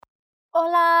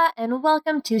Hola, and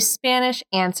welcome to Spanish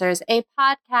Answers, a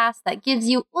podcast that gives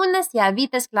you unas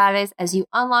llavitas claves as you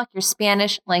unlock your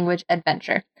Spanish language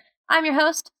adventure. I'm your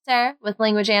host, Sarah, with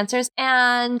Language Answers,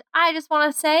 and I just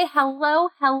want to say hello,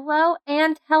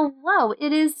 and hello.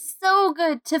 It is so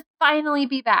good to finally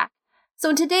be back.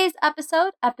 So in today's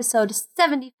episode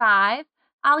 75,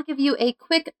 I'll give you a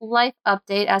quick life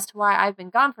update as to why I've been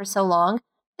gone for so long.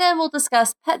 Then we'll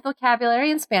discuss pet vocabulary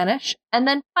in Spanish, and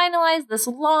then finalize this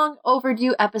long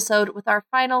overdue episode with our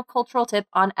final cultural tip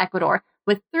on Ecuador,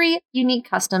 with 3 unique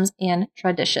customs and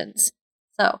traditions.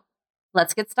 So,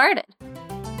 let's get started.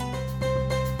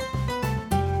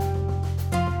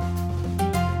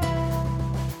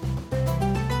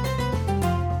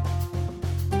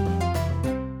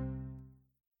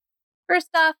 First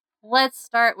off, let's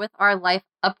start with our life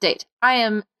update. I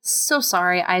am so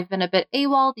sorry I've been a bit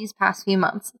AWOL these past few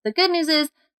months. The good news is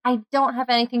I don't have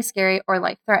anything scary or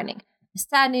life-threatening. The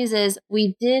sad news is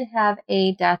we did have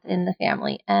a death in the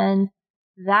family, and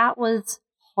that was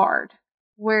hard.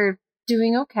 We're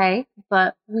doing okay,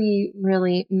 but we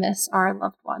really miss our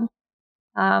loved one.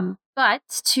 But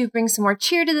to bring some more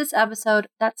cheer to this episode,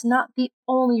 that's not the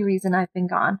only reason I've been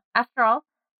gone. After all,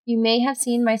 you may have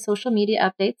seen my social media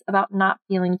updates about not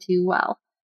feeling too well.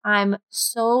 I'm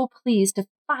so pleased to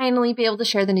finally be able to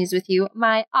share the news with you,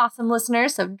 my awesome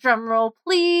listeners, so drum roll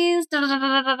please.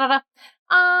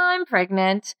 I'm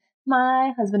pregnant.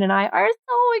 My husband and I are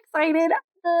so excited.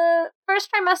 The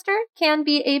first trimester can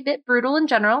be a bit brutal in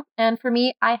general, and for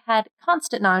me, I had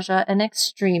constant nausea and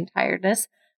extreme tiredness,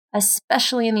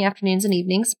 especially in the afternoons and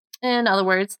evenings. In other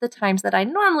words, the times that I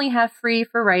normally have free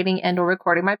for writing and or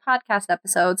recording my podcast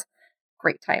episodes.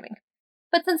 Great timing.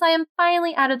 But since I am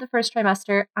finally out of the first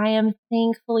trimester, I am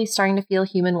thankfully starting to feel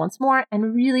human once more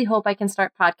and really hope I can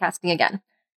start podcasting again.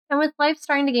 And with life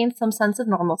starting to gain some sense of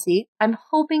normalcy, I'm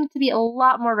hoping to be a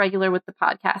lot more regular with the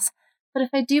podcast. But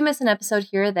if I do miss an episode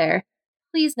here or there,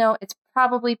 please know it's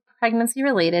probably pregnancy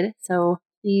related, so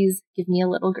please give me a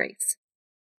little grace.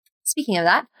 Speaking of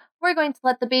that, we're going to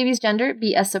let the baby's gender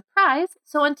be a surprise,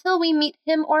 so until we meet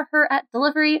him or her at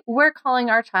delivery, we're calling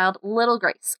our child Little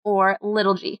Grace, or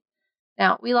Little G.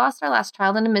 Now, we lost our last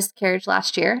child in a miscarriage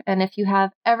last year, and if you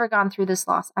have ever gone through this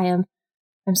loss, I'm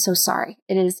so sorry.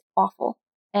 It is awful.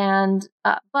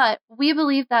 But we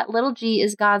believe that Little G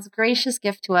is God's gracious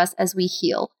gift to us as we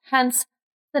heal, hence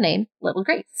the name Little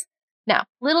Grace. Now,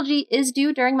 Little G is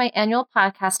due during my annual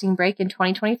podcasting break in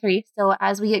 2023, so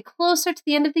as we get closer to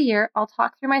the end of the year, I'll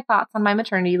talk through my thoughts on my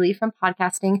maternity leave from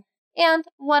podcasting and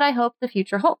what I hope the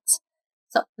future holds.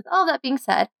 So, with all that being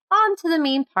said, on to the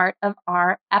main part of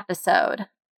our episode.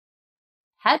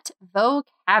 Pet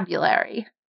vocabulary.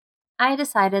 I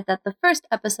decided that the first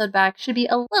episode back should be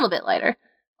a little bit lighter,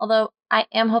 although I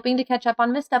am hoping to catch up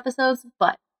on missed episodes,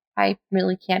 but I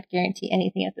really can't guarantee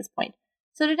anything at this point.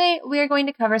 So today we are going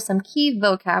to cover some key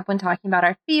vocab when talking about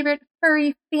our favorite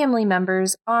furry family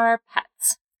members, our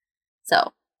pets.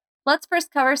 So let's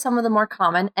first cover some of the more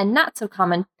common and not so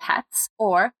common pets,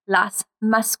 or las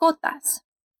mascotas.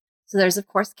 So there's of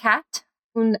course cat,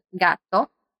 un gato,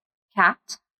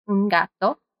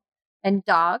 and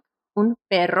dog, un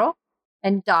perro,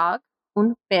 and dog,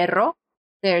 un perro.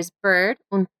 There's bird,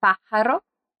 un pájaro,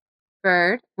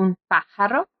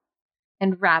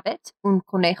 and rabbit, un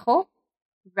conejo,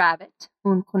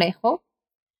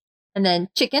 and then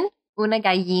chicken, una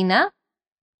gallina,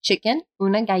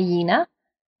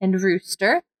 and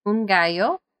rooster, un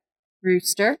gallo,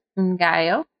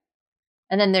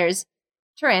 and then there's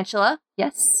tarantula.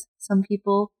 Yes, some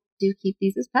people do keep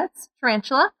these as pets.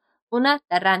 Tarantula, una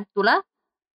tarantula,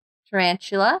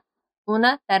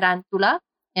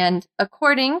 and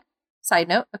according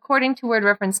to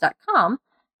wordreference.com,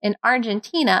 in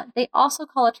Argentina, they also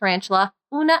call a tarantula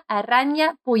una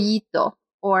araña pollito,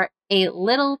 or a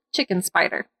little chicken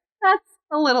spider. That's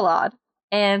a little odd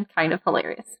and kind of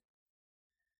hilarious.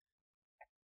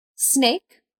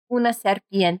 Snake, una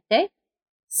serpiente,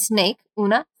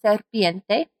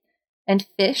 and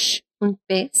fish, un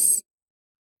pez,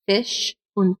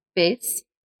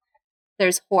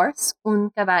 There's horse, un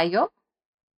caballo,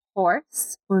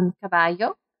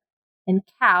 and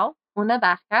cow, una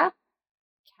vaca,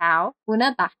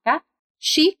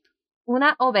 sheep,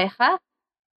 una oveja,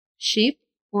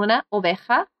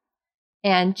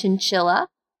 and chinchilla,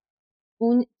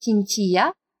 un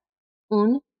chinchilla.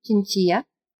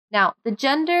 Now, the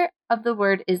gender of the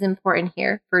word is important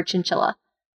here for chinchilla.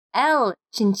 El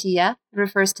chinchilla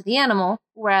refers to the animal,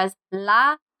 whereas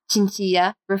la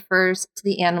chinchilla refers to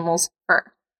the animal's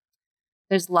fur.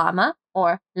 There's llama,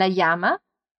 or la llama,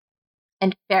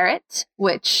 and ferret,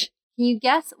 which, can you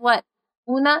guess what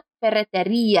una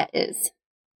ferretería is?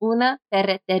 una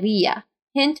ferretería.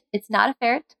 Hint, it's not a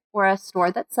ferret or a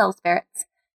store that sells ferrets.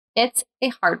 It's a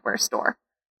hardware store.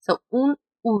 So un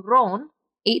hurrón,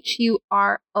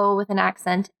 H-U-R-O with an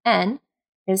accent, N,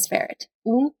 is ferret.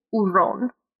 Un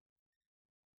hurrón.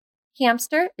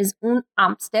 Hamster is un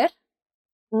amster,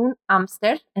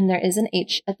 and there is an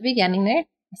H at the beginning there,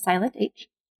 a silent H.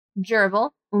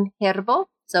 Gerbil, un gerbo,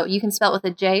 so you can spell it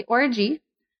with a J or a G.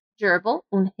 Gerbil,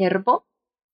 un gerbo.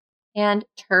 And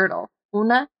turtle,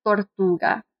 una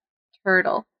tortuga.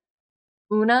 Turtle,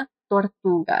 una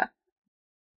tortuga.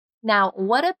 Now,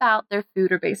 what about their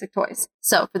food or basic toys?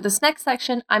 So for this next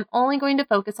section, I'm only going to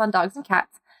focus on dogs and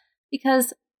cats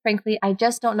because, frankly, I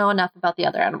just don't know enough about the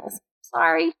other animals.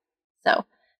 Sorry. So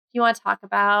if you want to talk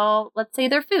about, let's say,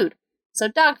 their food. So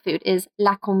dog food is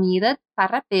la comida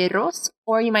para perros,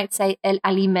 or you might say el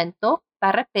alimento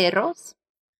para perros.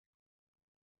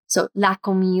 So la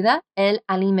comida, el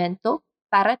alimento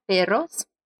para perros.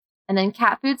 And then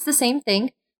cat food's the same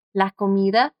thing, la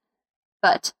comida,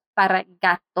 but para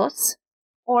gatos.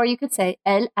 Or you could say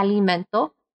el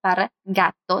alimento para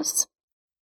gatos.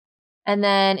 And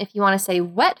then if you want to say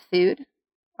wet food,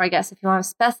 or I guess if you want to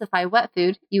specify wet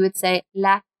food, you would say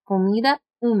la comida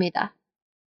húmeda.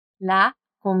 La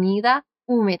comida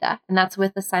húmeda. And that's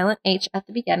with the silent H at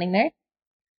the beginning there.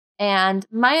 And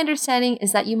my understanding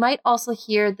is that you might also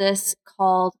hear this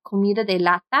called comida de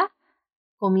lata,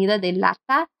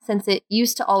 since it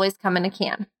used to always come in a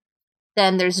can.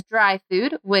 Then there's dry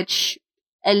food, which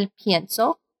el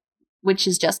pienso, which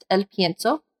is just el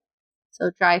pienso.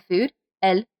 So dry food,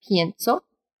 el pienso.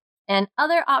 And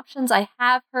other options I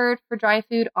have heard for dry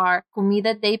food are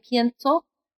comida de pienso,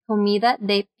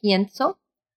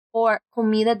 or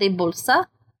comida de bolsa,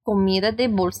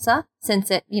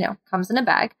 since it, comes in a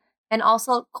bag. And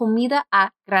also comida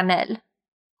a granel.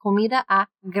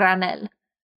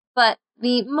 But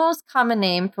the most common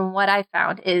name from what I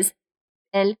found is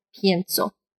el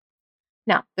pienso.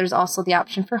 Now, there's also the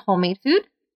option for homemade food,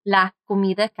 la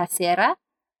comida casera,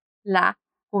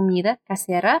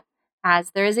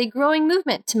 as there is a growing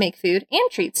movement to make food and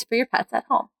treats for your pets at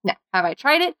home. Now, have I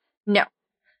tried it? No.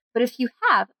 But if you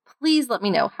have, please let me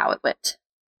know how it went.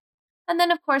 And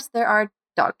then, of course, there are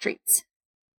dog treats.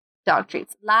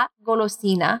 La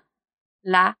golosina,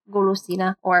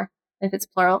 or if it's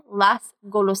plural, las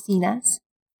golosinas.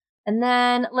 And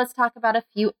then let's talk about a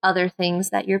few other things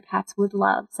that your pets would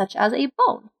love, such as a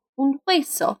bone, un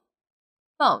hueso,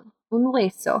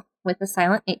 with a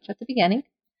silent H at the beginning,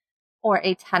 or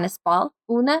a tennis ball,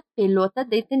 una pelota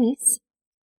de tenis,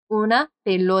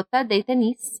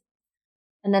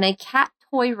 and then a cat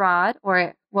toy rod,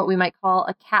 or what we might call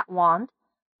a cat wand,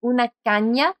 una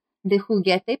caña de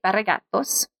juguete para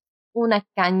gatos,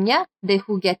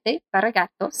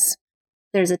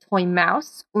 There's a toy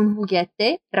mouse, un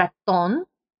juguete ratón,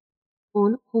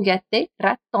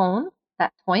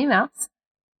 that toy mouse.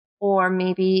 Or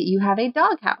maybe you have a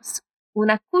doghouse,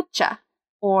 una cucha,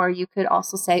 or you could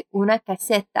also say una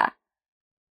caseta,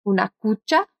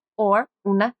 or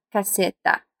una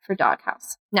caseta for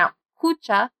doghouse. Now,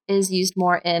 cucha is used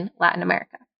more in Latin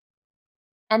America.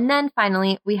 And then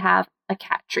finally, we have a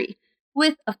cat tree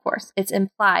with, of course, its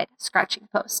implied scratching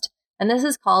post. And this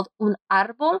is called un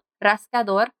árbol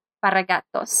rascador para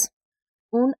gatos.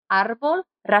 Un árbol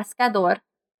rascador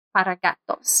para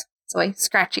gatos. So a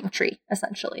scratching tree,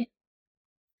 essentially.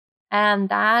 And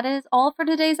that is all for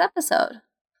today's episode.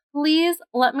 Please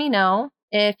let me know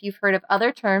if you've heard of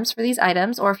other terms for these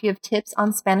items or if you have tips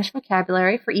on Spanish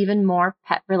vocabulary for even more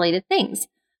pet-related things.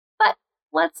 But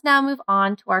let's now move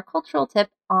on to our cultural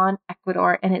tip on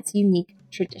Ecuador and its unique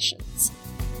traditions.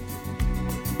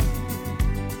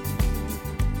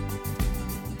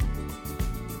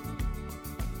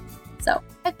 So,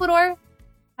 Ecuador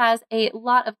has a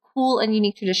lot of cool and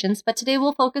unique traditions, but today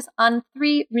we'll focus on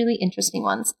 3 really interesting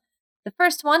ones. The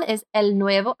first one is El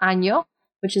Nuevo Año,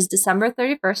 which is December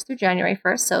 31st through January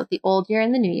 1st, so the old year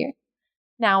and the new year.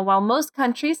 Now, while most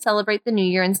countries celebrate the new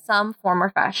year in some form or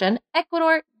fashion,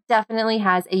 Ecuador definitely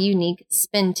has a unique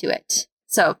spin to it.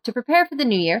 So, to prepare for the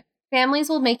new year, families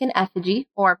will make an effigy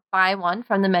or buy one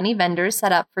from the many vendors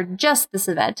set up for just this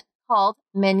event called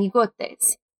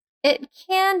menigotes. It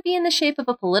can be in the shape of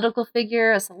a political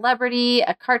figure, a celebrity,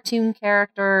 a cartoon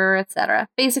character, etc.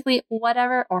 Basically,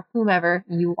 whatever or whomever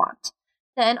you want.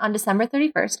 Then, on December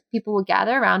 31st, people will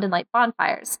gather around and light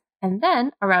bonfires. And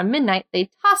then, around midnight,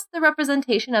 they toss the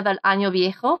representation of El Año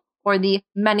Viejo, or the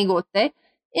menigote,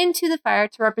 into the fire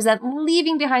to represent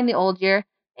leaving behind the old year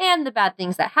and the bad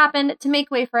things that happened to make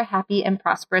way for a happy and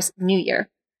prosperous new year.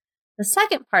 The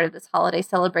second part of this holiday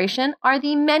celebration are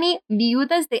the many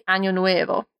viudas de Año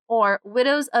Nuevo, or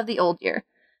widows of the old year.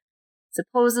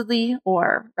 Supposedly,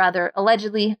 or rather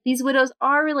allegedly, these widows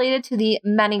are related to the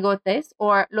manigotes,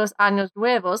 or los años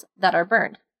nuevos, that are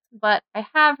burned. But I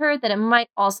have heard that it might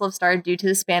also have started due to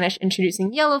the Spanish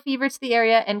introducing yellow fever to the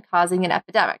area and causing an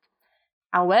epidemic.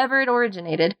 However it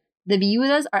originated, the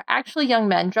viudas are actually young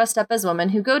men dressed up as women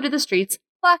who go to the streets,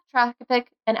 black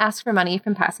traffic, and ask for money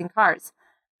from passing cars.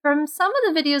 From some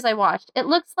of the videos I watched, it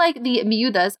looks like the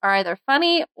viudas are either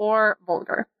funny or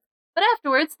vulgar. But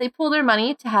afterwards, they pull their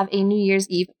money to have a New Year's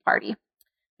Eve party.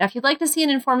 Now, if you'd like to see an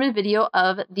informative video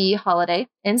of the holiday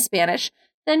in Spanish,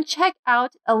 then check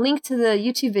out a link to the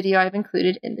YouTube video I've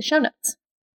included in the show notes.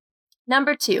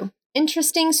 Number 2,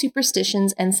 interesting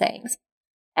superstitions and sayings.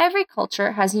 Every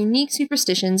culture has unique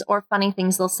superstitions or funny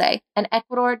things they'll say, and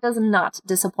Ecuador does not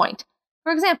disappoint.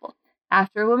 For example,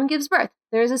 after a woman gives birth,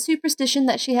 there is a superstition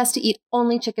that she has to eat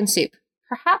only chicken soup,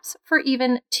 perhaps for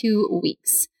even 2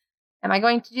 weeks. Am I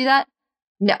going to do that?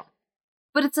 No.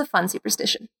 But it's a fun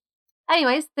superstition.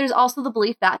 Anyways, there's also the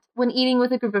belief that when eating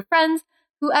with a group of friends,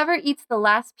 whoever eats the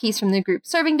last piece from the group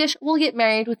serving dish will get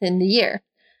married within the year.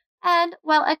 And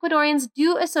while Ecuadorians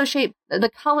do associate the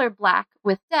color black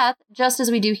with death, just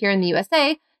as we do here in the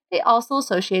USA, they also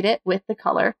associate it with the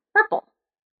color purple.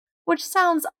 Which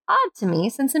sounds odd to me,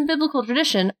 since in biblical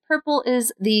tradition, purple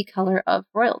is the color of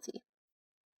royalty.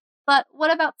 But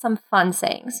what about some fun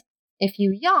sayings? If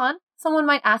you yawn, someone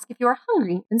might ask if you are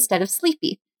hungry instead of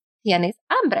sleepy. ¿Tienes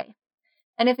hambre?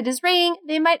 And if it is raining,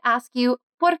 they might ask you,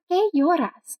 ¿Por qué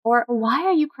lloras? Or why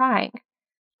are you crying?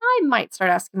 I might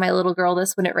start asking my little girl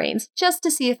this when it rains, just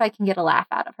to see if I can get a laugh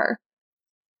out of her.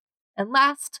 And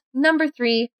last, number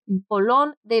 3,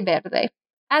 bolón de verde.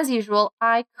 As usual,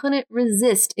 I couldn't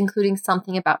resist including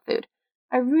something about food.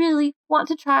 I really want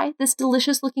to try this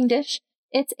delicious-looking dish.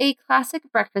 It's a classic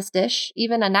breakfast dish,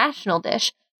 even a national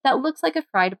dish, that looks like a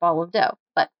fried ball of dough.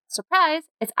 But surprise,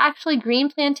 it's actually green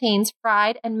plantains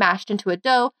fried and mashed into a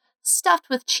dough, stuffed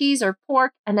with cheese or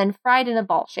pork, and then fried in a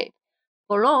ball shape.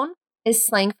 Bolón is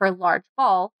slang for large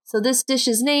ball, so this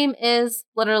dish's name is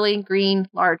literally green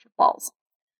large balls.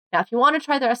 Now, if you want to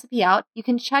try the recipe out, you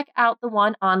can check out the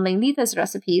one on Leilita's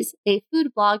Recipes, a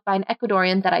food blog by an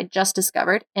Ecuadorian that I just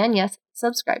discovered, and yes,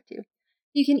 subscribe to.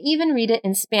 You can even read it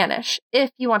in Spanish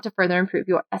if you want to further improve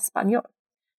your Español.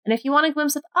 And if you want a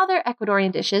glimpse of other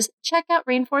Ecuadorian dishes, check out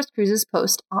Rainforest Cruises'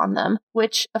 post on them,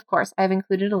 which, of course, I've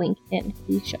included a link in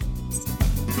the show notes.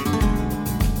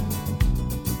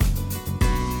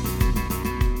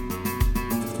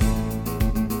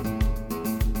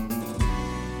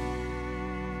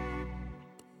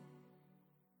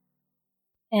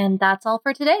 And that's all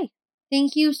for today.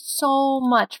 Thank you so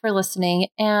much for listening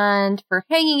and for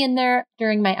hanging in there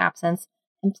during my absence.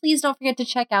 And please don't forget to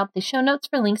check out the show notes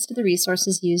for links to the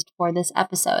resources used for this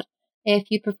episode. If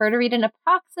you prefer to read an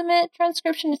approximate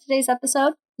transcription of today's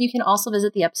episode, you can also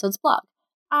visit the episode's blog.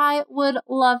 I would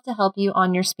love to help you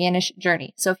on your Spanish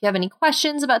journey. So if you have any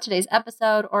questions about today's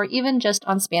episode or even just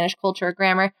on Spanish culture or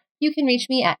grammar, you can reach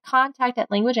me at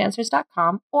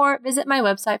contact@languageanswers.com or visit my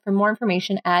website for more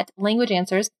information at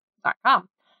languageanswers.com.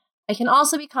 I can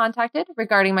also be contacted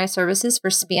regarding my services for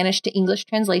Spanish to English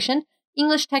translation,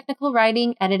 English technical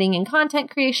writing, editing, and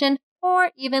content creation,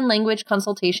 or even language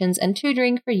consultations and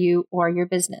tutoring for you or your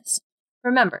business.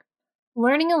 Remember,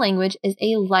 learning a language is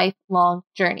a lifelong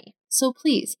journey. So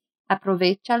please,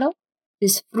 aprovechalo,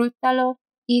 disfrútalo,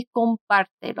 y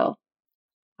compártelo.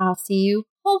 I'll see you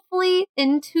hopefully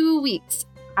in 2 weeks.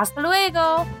 Hasta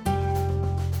luego!